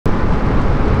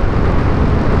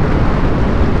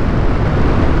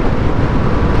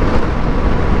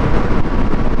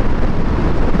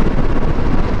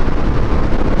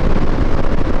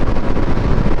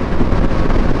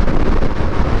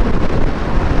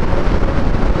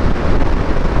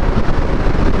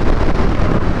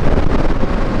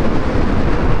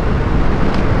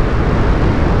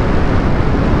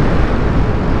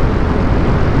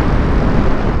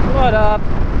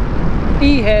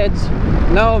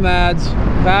nomads,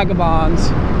 vagabonds,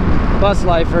 bus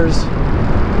lifers.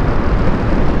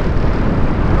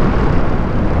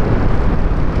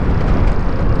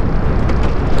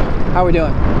 How are we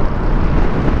doing?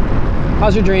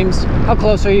 How's your dreams? How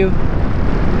close are you?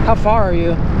 How far are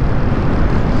you?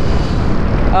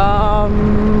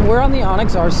 We're on the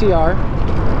Onyx RCR.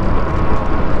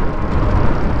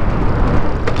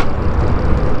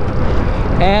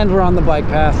 And we're on the bike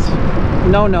path.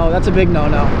 No, that's a big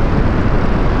no-no.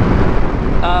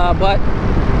 But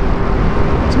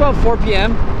it's about 4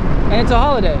 p.m. and it's a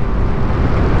holiday.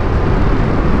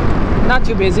 Not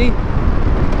too busy.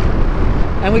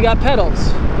 And we got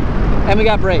pedals. And we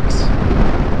got brakes.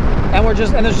 And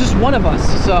there's just one of us,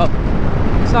 so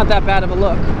it's not that bad of a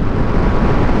look.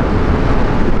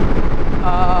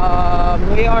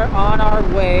 We are on our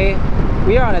way.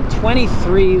 We are on a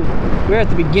 23. We're at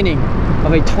the beginning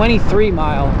of a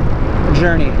 23-mile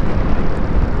journey,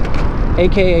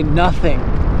 aka nothing.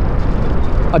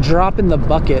 A drop in the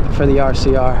bucket for the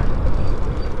RCR.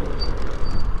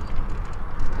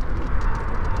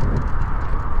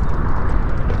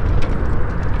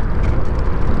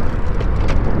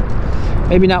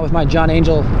 Maybe not with my John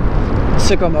Angel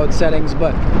sicko mode settings,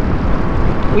 but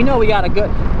we know we got a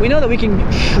good. We know that we can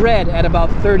shred at about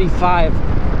 35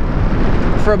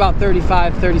 for about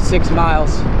 35, 36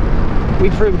 miles. We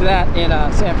proved that in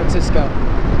San Francisco.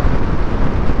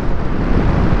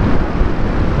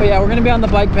 But yeah, we're gonna be on the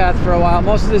bike path for a while.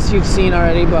 Most of this you've seen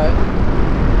already, but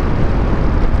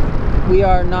we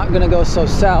are not gonna go so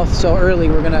south so early.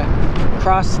 We're gonna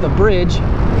cross the bridge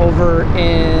over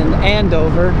in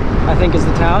Andover, I think is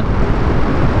the town.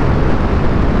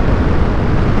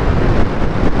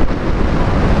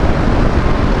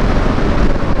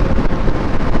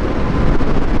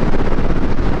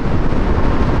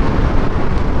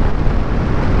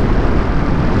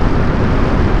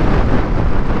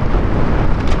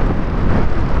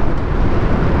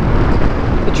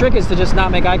 The trick is to just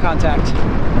not make eye contact.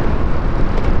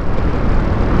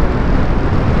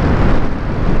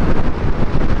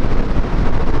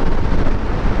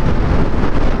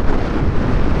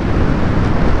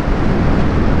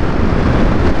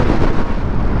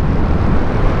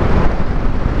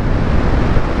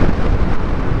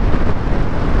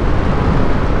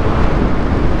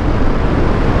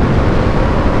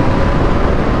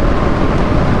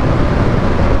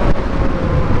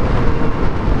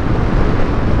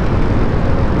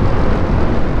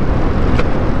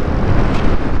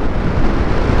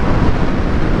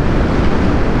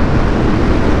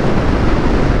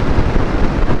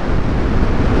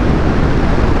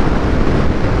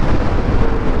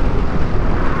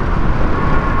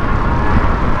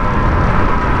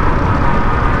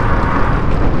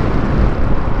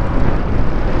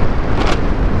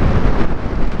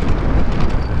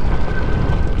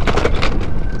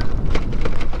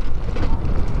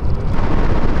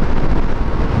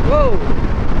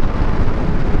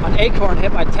 Acorn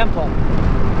hit my temple,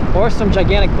 or some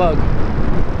gigantic bug.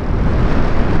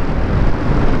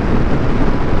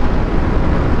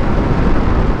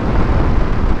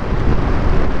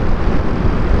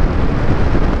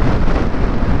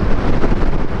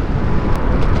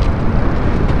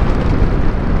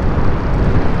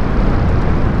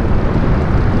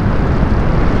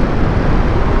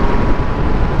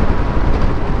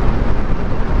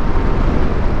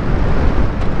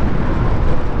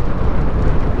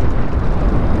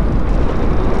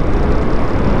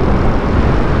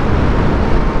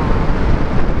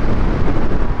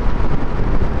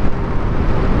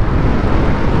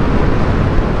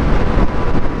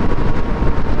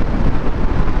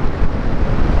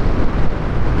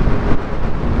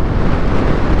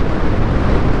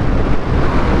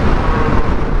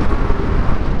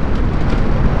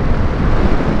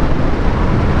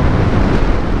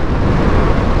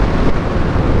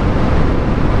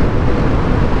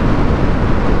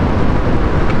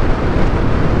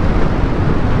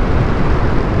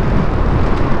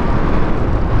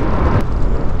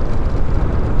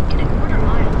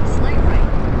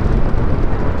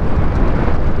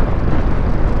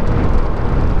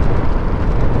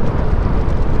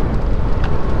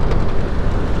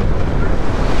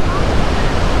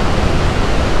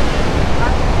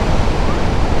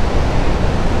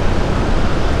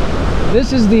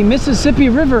 This is the Mississippi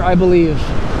River, I believe.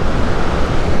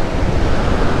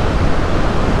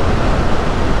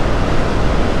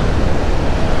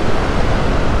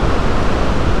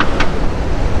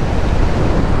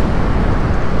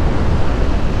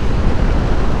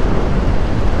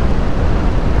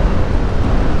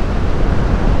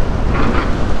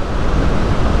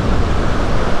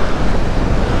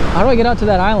 How do I get out to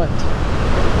that island?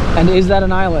 And is that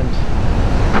an island?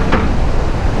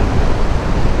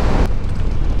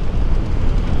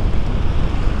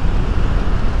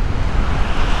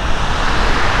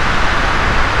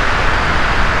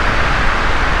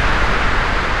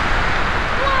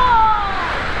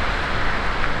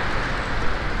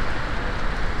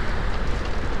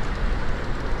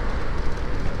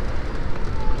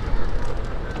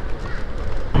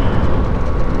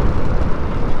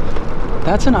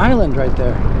 That's an island right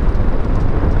there.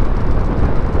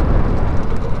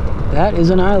 That is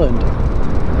an island.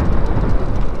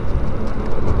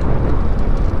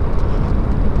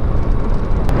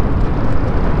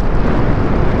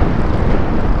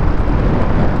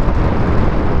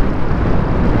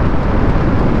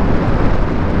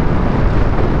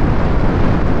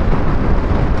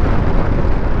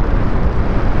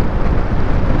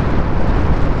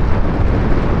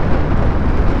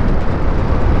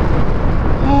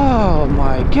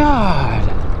 God,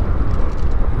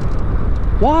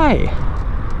 why?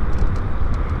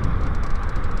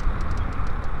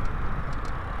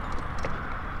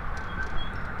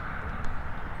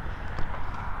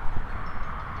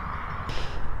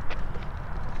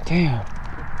 Damn.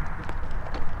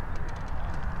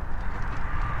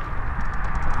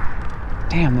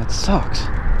 Damn, that sucks.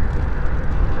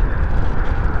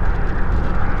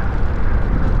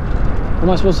 What am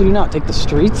I supposed to do now? Take the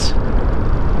streets?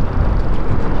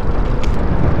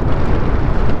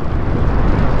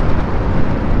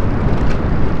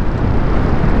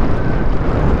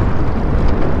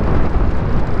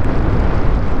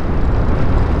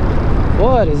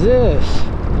 What is this?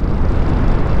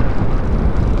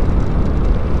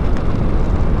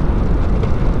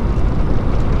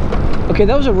 Okay,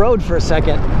 that was a road for a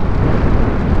second.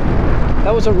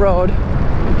 That was a road.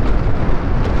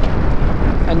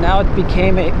 And now it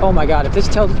became a... Oh my God, if this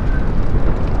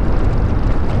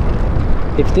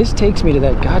takes me to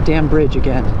that goddamn bridge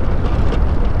again.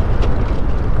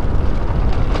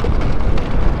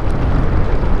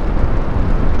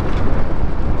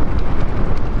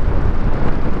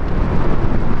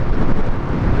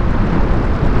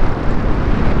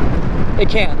 It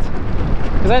can't,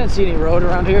 because I didn't see any road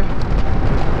around here.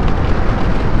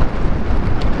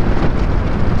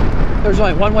 There's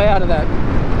only one way out of that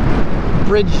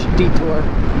bridge detour.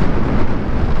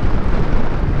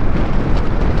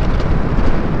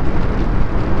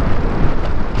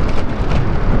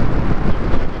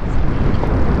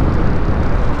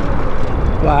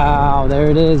 Wow, there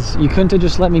it is. You couldn't have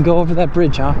just let me go over that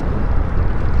bridge, huh?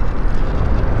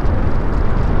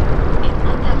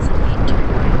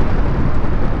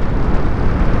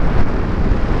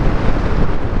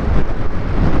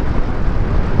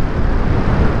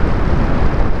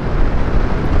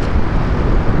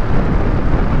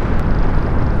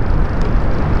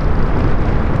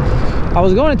 I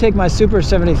was going to take my Super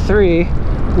 73,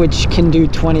 which can do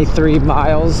 23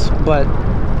 miles, but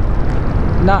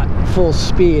not full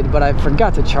speed, but I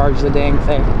forgot to charge the dang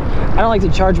thing. I don't like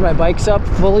to charge my bikes up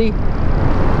fully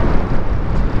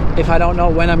if I don't know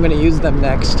when I'm going to use them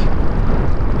next.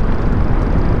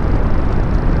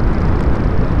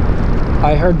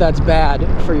 I heard that's bad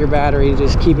for your battery,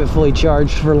 just keep it fully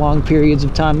charged for long periods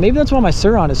of time. Maybe that's why my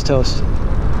Sur-Ron is toast.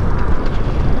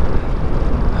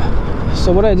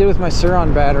 So what I did with my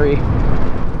Sur-Ron battery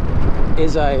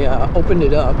is I opened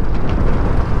it up.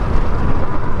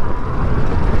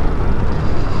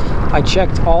 I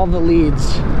checked all the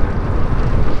leads.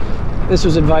 This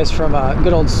was advice from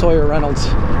good old Sawyer Reynolds.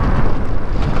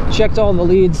 Checked all the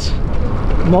leads.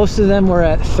 Most of them were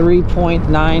at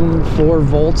 3.94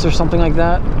 volts or something like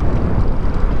that.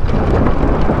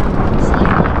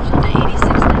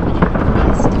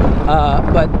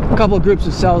 But a couple of groups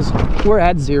of cells were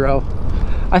at 0.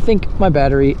 I think my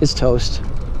battery is toast.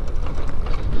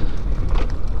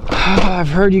 I've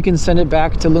heard you can send it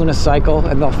back to Luna Cycle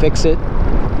and they'll fix it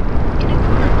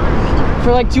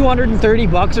for like 230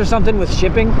 bucks or something with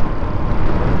shipping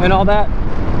and all that.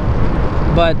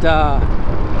 But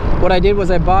what I did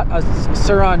was I bought a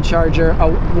Sur-Ron charger,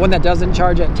 one that doesn't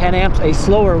charge at 10 amps, a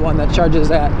slower one that charges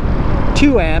at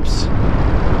 2 amps.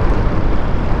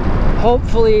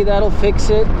 Hopefully that'll fix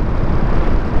it.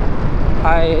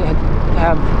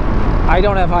 I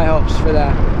don't have high hopes for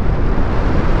that.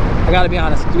 I gotta be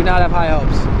honest, do not have high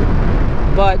hopes.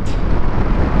 But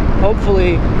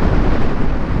hopefully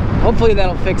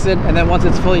that'll fix it, and then once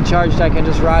it's fully charged I can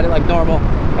just ride it like normal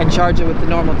and charge it with the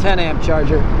normal 10 amp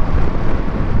charger.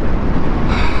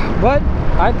 But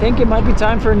I think it might be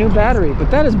time for a new battery.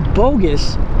 But that is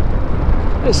bogus.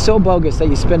 It is so bogus that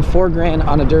you spend $4 grand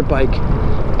on a dirt bike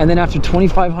and then after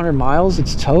 2,500 miles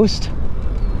it's toast.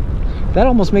 That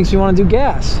almost makes me want to do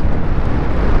gas.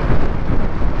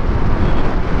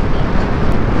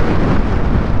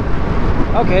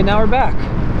 Okay, now we're back.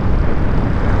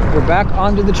 We're back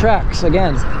onto the tracks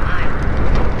again.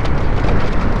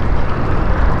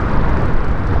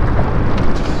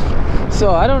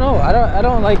 So I don't know. I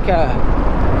don't like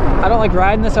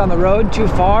riding this on the road too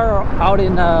far out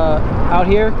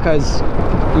here, because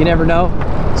you never know.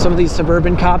 Some of these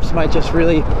suburban cops might just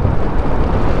really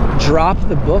drop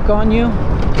the book on you.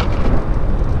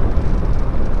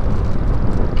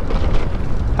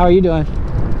 How are you doing?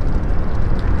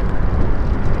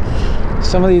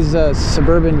 Some of these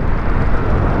suburban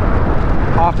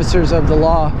officers of the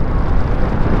law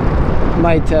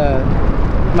might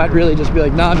really just be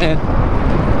like, nah, man,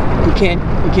 you can't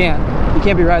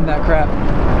be riding that crap.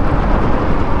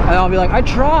 And I'll be like, I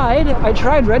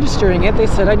tried registering it. They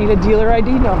said I need a dealer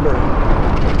ID number.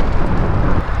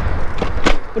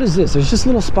 What is this? There's just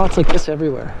little spots like this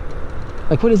everywhere.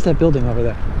 Like, what is that building over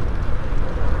there?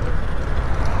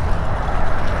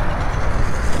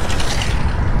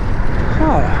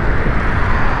 Huh.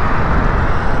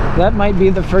 That might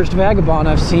be the first vagabond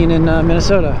I've seen in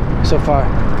Minnesota so far.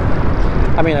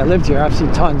 I mean, I lived here, I've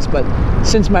seen tons, but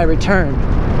since my return,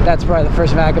 that's probably the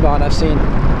first vagabond I've seen.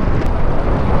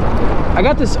 I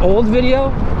got this old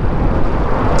video.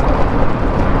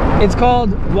 It's called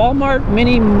Walmart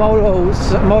Mini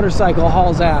Motorcycle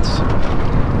Hauls Ass.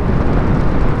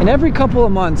 And every couple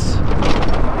of months,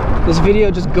 this video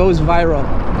just goes viral.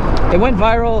 It went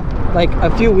viral like a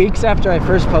few weeks after I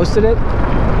first posted it.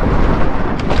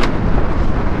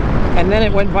 And then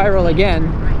it went viral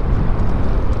again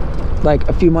like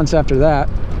a few months after that.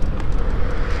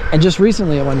 And just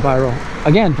recently it went viral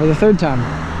again for the third time.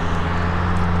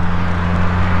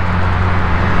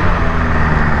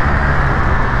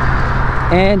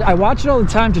 And I watch it all the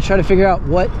time to try to figure out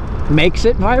what makes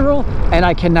it viral, and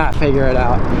I cannot figure it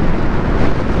out.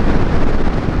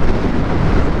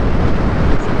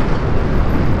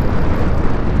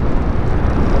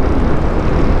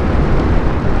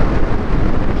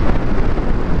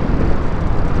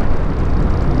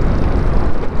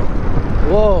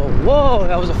 Whoa, whoa,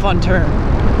 that was a fun turn.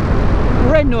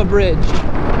 Right into a bridge. Take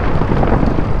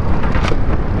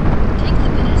the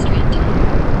pedestrian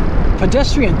tunnel.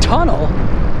 Pedestrian tunnel?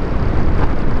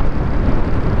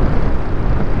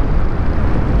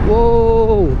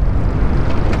 Whoa.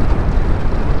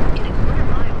 In a quarter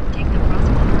mile, take the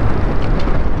crosswalk.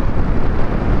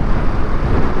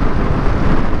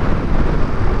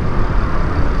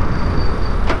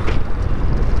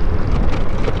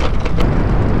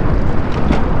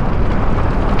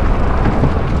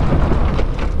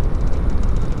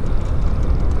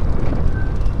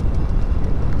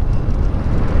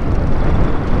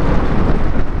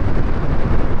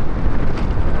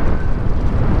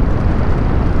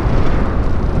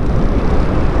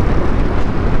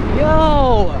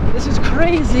 This is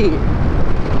crazy.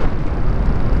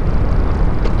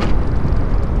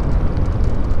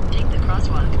 Take the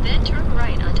crosswalk, then turn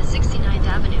right onto 69th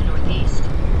Avenue Northeast.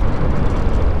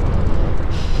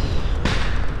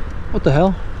 What the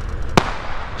hell?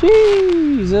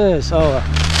 Jesus. Oh.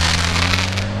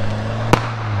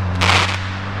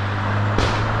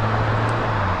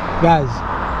 Guys,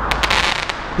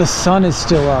 the sun is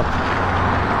still up.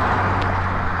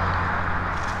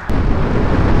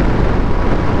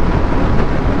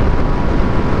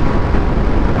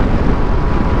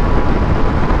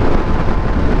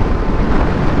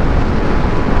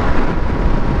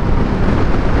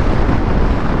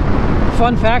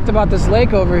 Fun fact about this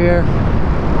lake over here.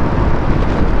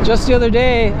 Just the other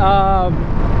day,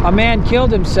 a man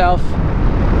killed himself,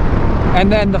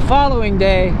 and then the following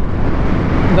day,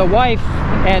 the wife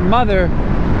and mother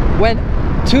went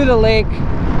to the lake,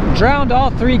 drowned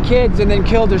all 3 kids, and then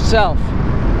killed herself.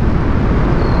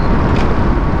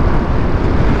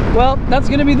 Well, that's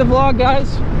gonna be the vlog,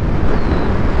 guys.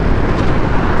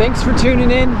 Thanks for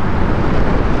tuning in.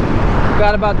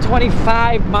 Got about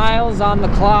 25 miles on the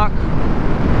clock.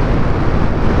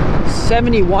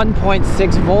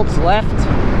 71.6 volts left.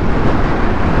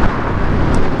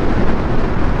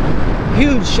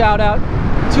 Huge shout out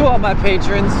to all my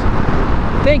patrons.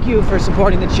 Thank you for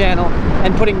supporting the channel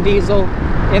and putting diesel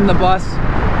in the bus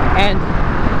and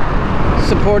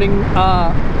supporting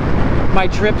my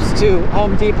trips to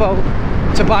Home Depot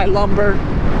to buy lumber.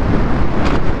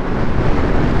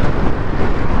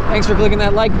 Thanks for clicking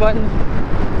that like button.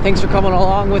 Thanks for coming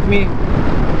along with me.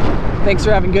 Thanks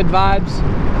for having good vibes.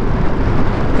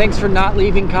 Thanks for not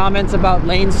leaving comments about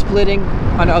lane splitting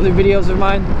on other videos of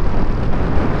mine.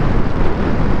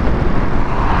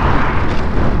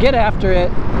 Get after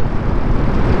it.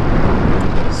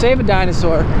 Save a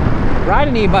dinosaur. Ride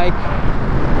an e-bike.